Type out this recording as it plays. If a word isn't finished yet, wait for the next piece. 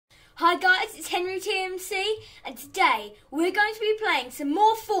Hi guys, it's HenryTMC and today we're going to be playing some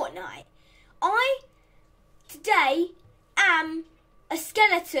more Fortnite. I today am a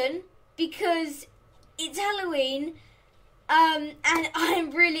skeleton because it's Halloween and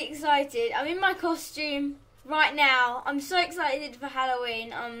I'm really excited. I'm in my costume right now. I'm so excited for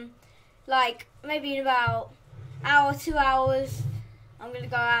Halloween. Like maybe in about hour, 2 hours I'm going to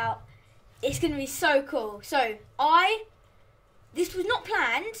go out. It's going to be so cool. So this was not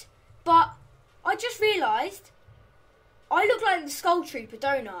planned, but I just realised I look like the Skull Trooper,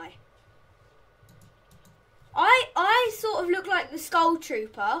 don't I? I sort of look like the Skull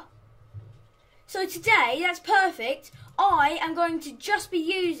Trooper. So today, that's perfect. I am going to just be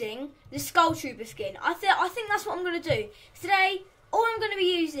using the Skull Trooper skin. I think that's what I'm going to do. Today, all I'm going to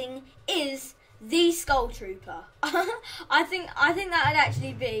be using is the Skull Trooper. I think that would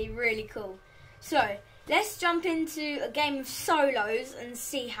actually be really cool. So let's jump into a game of solos and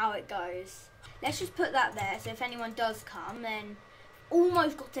see how it goes. Let's just put that there, so if anyone does come, then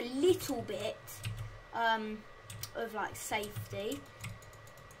almost got a little bit of like safety.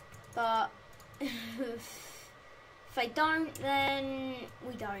 But if they don't, then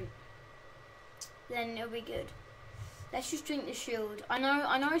we don't. Then it'll be good. Let's just drink the shield. I know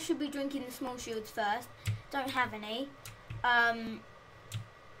I should be drinking the small shields first. Don't have any.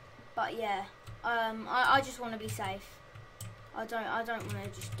 But yeah. I just want to be safe. I don't want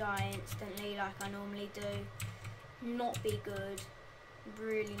to just die instantly like I normally do. Not be good.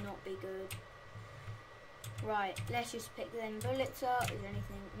 Really not be good. Right, let's just pick them bullets up. Is there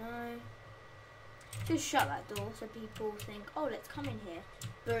anything? No. Just shut that door so people think, oh, let's come in here.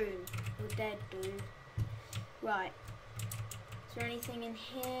 Boom. You're dead, dude. Right. Is there anything in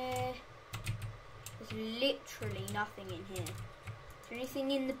here? There's literally nothing in here. Is there anything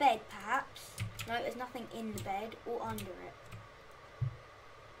in the bed, perhaps? No, there's nothing in the bed or under it.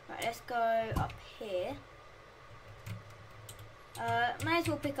 Right, let's go up here. May as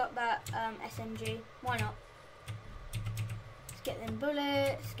well pick up that SMG. Why not? Let's get them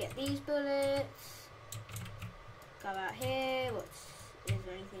bullets. Get these bullets. Go out here. Is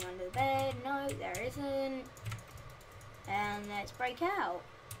there anything under the bed? No, there isn't. And let's break out.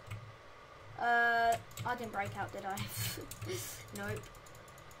 I didn't break out, did I? Nope.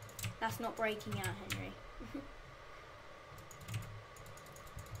 That's not breaking out, Henry.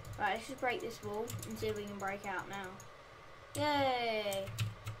 Right, let's just break this wall and see if we can break out now. Yay!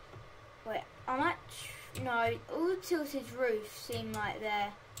 Wait, no, all the tilted roofs seem like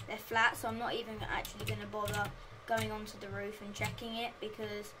they're flat, so I'm not even actually going to bother going onto the roof and checking it,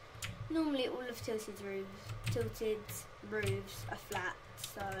 because normally all of tilted roofs are flat,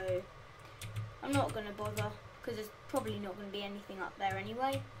 so I'm not going to bother, because there's probably not going to be anything up there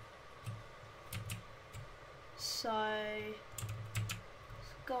anyway. So let's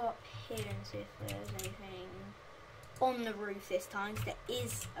go up here and see if there's anything on the roof this time, because there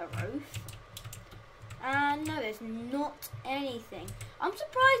is a roof. And no, there's not anything. I'm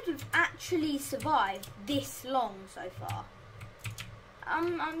surprised we've actually survived this long so far.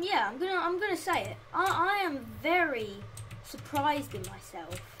 Yeah, I'm gonna say it. I am very surprised in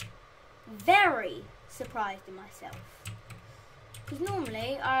myself. Very surprised in myself. Because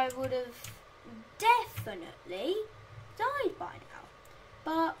normally I would have definitely died by now.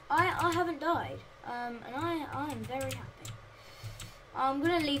 But I haven't died. And I am very happy. I'm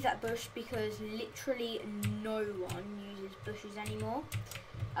going to leave that bush because literally no one uses bushes anymore.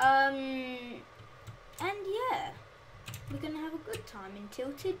 And yeah, we're going to have a good time in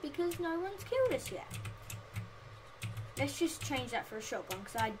Tilted because no one's killed us yet. Let's just change that for a shotgun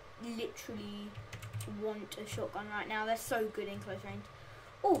because I literally want a shotgun right now. They're so good in close range.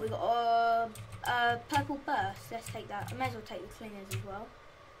 Oh, we got a purple burst. Let's take that. I may as well take the clingers as well.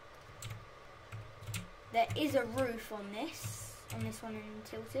 There is a roof on this one in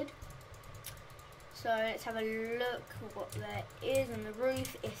Tilted. So let's have a look at what there is on the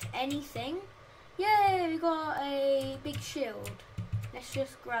roof, if anything. Yay, we got a big shield. Let's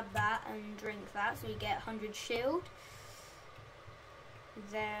just grab that and drink that so we get 100 shield.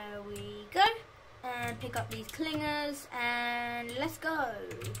 There we go. And pick up these clingers and let's go.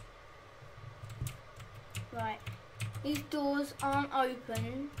 Right, these doors aren't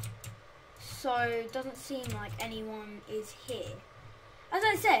open, so it doesn't seem like anyone is here. As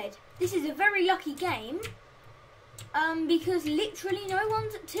I said, this is a very lucky game because literally no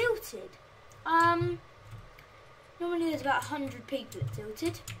one's at Tilted. Normally there's about 100 people at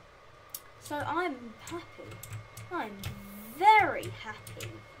Tilted, so I'm happy. I'm very happy,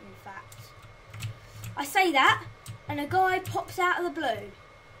 in fact. I say that, and a guy pops out of the blue.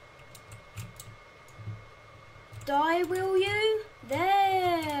 Die, will you?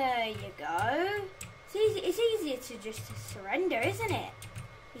 There to just surrender, isn't it?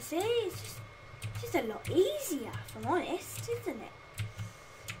 You see, it's just a lot easier, if I'm honest, isn't it?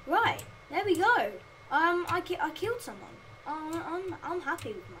 Right, there we go. I killed someone. I'm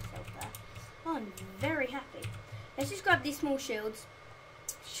happy with myself there. I'm very happy. Let's just grab these small shields,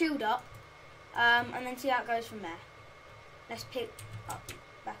 shield up, and then see how it goes from there. Let's pick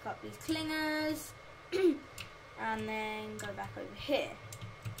back up these clingers, and then go back over here.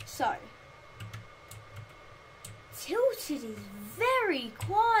 So, Tilted is very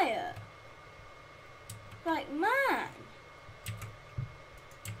quiet. Like, man,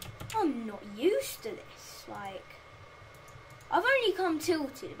 I'm not used to this. Like, I've only come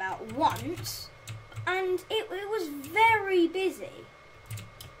Tilted about once, and it was very busy.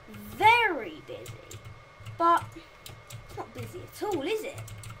 Very busy. But it's not busy at all, is it?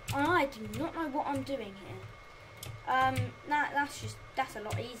 And I do not know what I'm doing here. That's a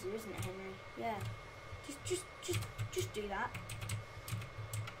lot easier, isn't it, Henry? Yeah. Just do that.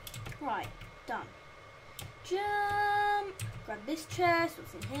 Right, done. Jump. Grab this chest.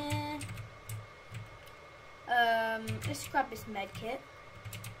 What's in here? Let's grab this med kit.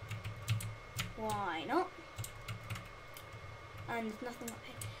 Why not? And there's nothing up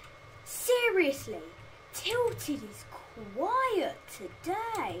here. Seriously, Tilted is quiet today,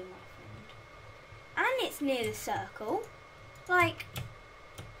 my friend. And it's near the circle. Like,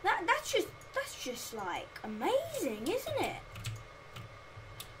 that's just like amazing, isn't it?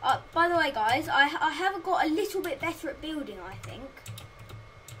 By the way, guys, I have got a little bit better at building, I think.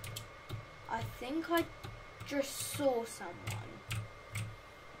 I think I just saw someone.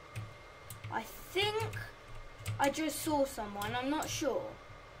 I think I just saw someone. I'm not sure.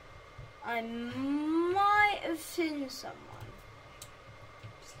 I might have seen someone.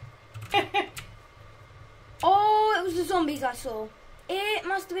 Oh, it was the zombies I saw. It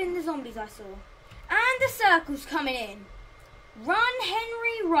must have been the zombies I saw. And the circle's coming in. Run,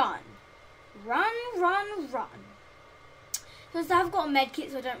 Henry, run. Run, run, run. Because I've got a med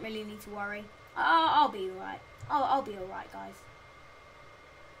kit, so I don't really need to worry. I'll be alright. I'll be alright, guys.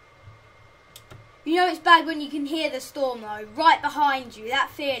 You know it's bad when you can hear the storm, though. Right behind you. That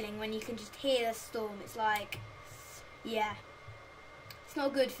feeling when you can just hear the storm. It's like, yeah. It's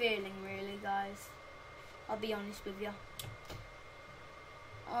not a good feeling, really, guys. I'll be honest with you.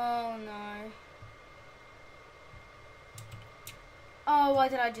 Oh, no. Oh, why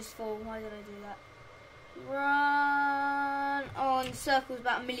did I just fall? Why did I do that? Run! Oh, and the circle's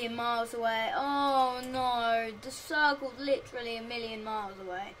about 1,000,000 miles away. Oh, no. The circle's literally 1,000,000 miles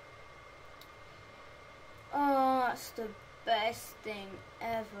away. Oh, that's the best thing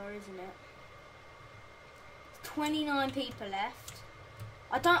ever, isn't it? 29 people left.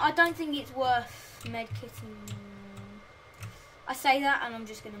 I don't think it's worth medkitting. I say that and I'm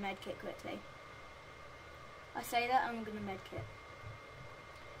just going to medkit quickly. I say that and I'm going to medkit.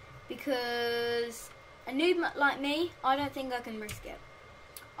 Because a noob like me, I don't think I can risk it.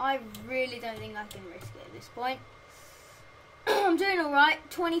 I really don't think I can risk it at this point. I'm doing all right.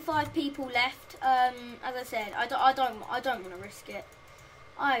 25 people left. As I said, I don't want to risk it.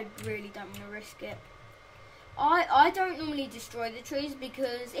 I really don't want to risk it. I don't normally destroy the trees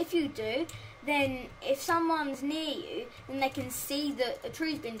because if you do, then if someone's near you, then they can see that a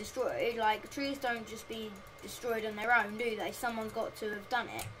tree's been destroyed. Like, trees don't just be destroyed on their own, do they? Someone's got to have done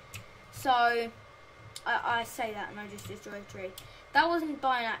it. So I say that and I just destroy a tree. That wasn't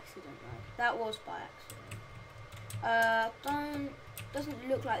by an accident though. That was by accident. Doesn't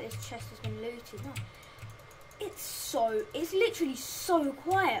look like this chest has been looted. No. It's literally so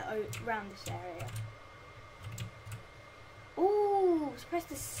quiet around this area. Ooh, press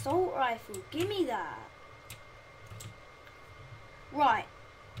the assault rifle. Give me that. Right.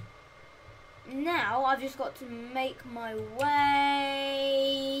 Now I've just got to make my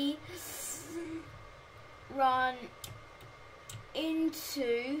way. Run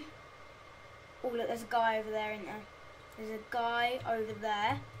into. Oh, look, there's a guy over there, isn't there? There's a guy over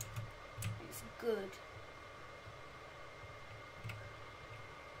there. It's good.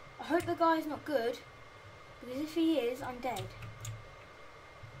 I hope the guy's not good, because if he is, I'm dead.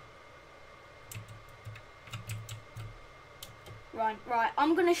 Right,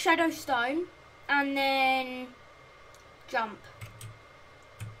 I'm going to shadow stone and then jump.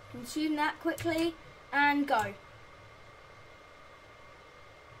 Consume that quickly and go.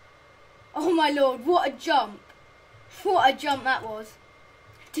 Oh my lord, what a jump. What a jump that was.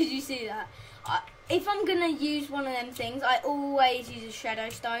 Did you see that? If I'm going to use one of them things, I always use a shadow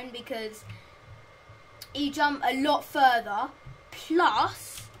stone because you jump a lot further.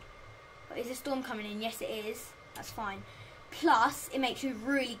 Plus, is a storm coming in? Yes, it is. That's fine. Plus, it makes you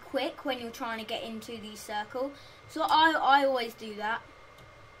really quick when you're trying to get into the circle. So I always do that.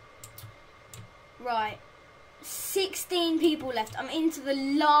 Right. 16 people left. I'm into the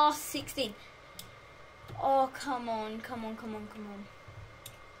last 16. Oh, come on, come on, come on, come on.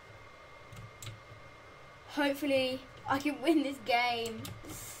 Hopefully, I can win this game.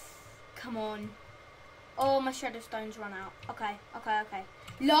 Come on. Oh, my shadow stones run out. Okay, okay, okay.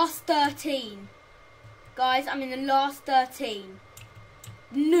 Last 13. Guys, I'm in the last 13.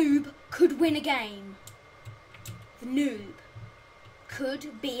 Noob could win a game. The noob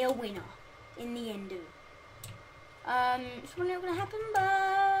could be a winner in the end. It's probably not going to happen,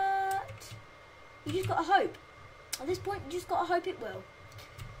 but you just got to hope. At this point, you just got to hope it will.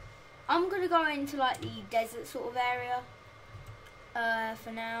 I'm going to go into like the desert sort of area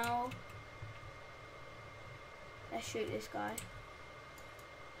for now. Let's shoot this guy.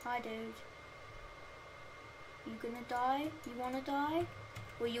 Hi, dude. You gonna die? You wanna die?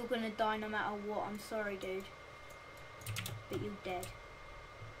 Well, you're gonna die no matter what. I'm sorry, dude. But you're dead.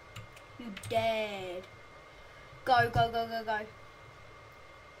 You dead. Go, go, go, go, go.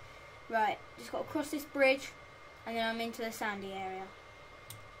 Right, just gotta cross this bridge, and then I'm into the sandy area.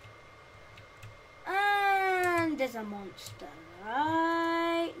 And there's a monster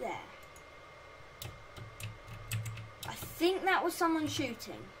right there. I think that was someone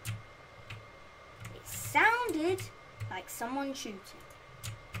shooting. Sounded like someone shooting.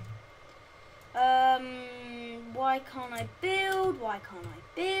 Why can't I build? Why can't I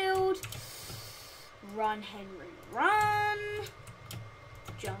build? Run, Henry, run.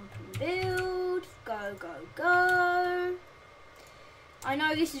 Jump and build. Go, go, go. I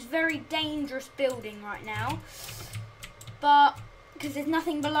know this is very dangerous building right now, but because there's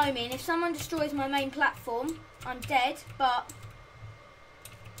nothing below me, and if someone destroys my main platform, I'm dead, but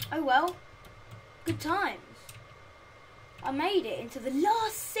oh well. Good times. I made it into the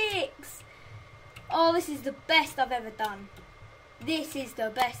last 6. Oh, this is the best I've ever done. This is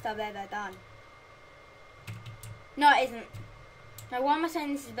the best I've ever done. No, it isn't. No, why am I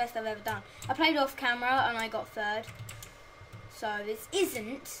saying this is the best I've ever done? I played off camera and I got 3rd. So this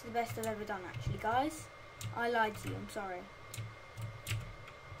isn't the best I've ever done, actually, guys. I lied to you. I'm sorry.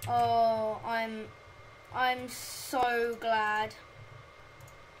 Oh, I'm so glad.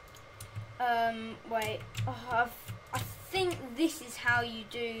 Wait. Oh, I think this is how you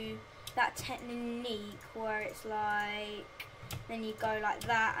do that technique where it's like, then you go like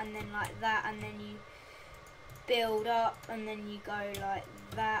that, and then like that, and then you build up, and then you go like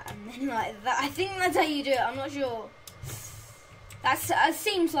that, and then like that. I think that's how you do it. I'm not sure. It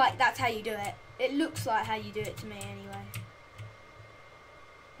seems like that's how you do it. It looks like how you do it to me anyway.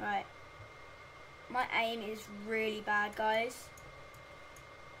 Right. My aim is really bad, guys.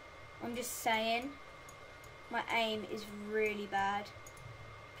 I'm just saying. My aim is really bad.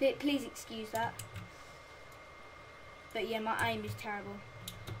 Please excuse that. But yeah, my aim is terrible.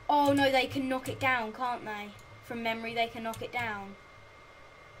 Oh no, they can knock it down, can't they? From memory, they can knock it down.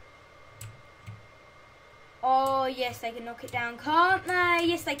 Oh yes, they can knock it down, can't they?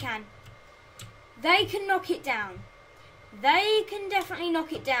 Yes, they can. They can knock it down. They can definitely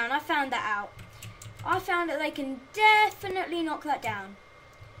knock it down. I found that out. I found that they can definitely knock that down.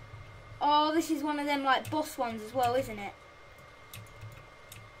 Oh, this is one of them like boss ones as well, isn't it?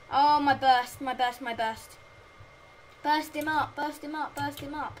 Oh, my burst, my burst, my burst. Burst him up, burst him up, burst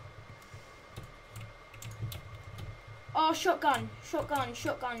him up. Oh, shotgun, shotgun,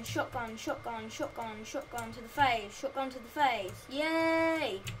 shotgun, shotgun, shotgun, shotgun, shotgun to the face, shotgun to the face.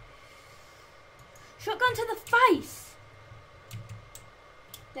 Yay! Shotgun to the face!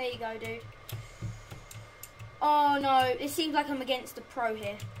 There you go, dude. Oh no, it seems like I'm against a pro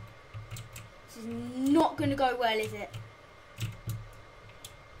here. This is not going to go well, is it?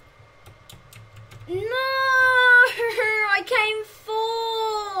 No! I came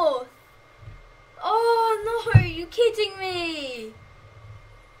 4th! Oh no, are you kidding me?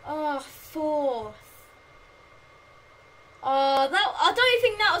 Oh, 4th. Oh, I don't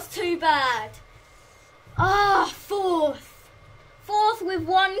think that was too bad. Ah, 4th. 4th with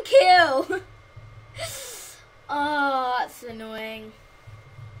 1 kill. Oh, that's annoying.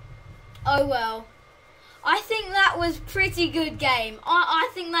 Oh well. I think that was pretty good game. I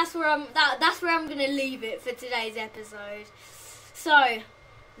think that's where I'm gonna leave it for today's episode. So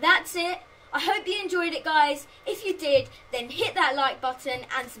that's it. I hope you enjoyed it, guys. If you did, then hit that like button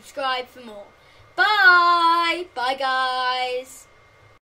and subscribe for more. Bye. Bye, guys.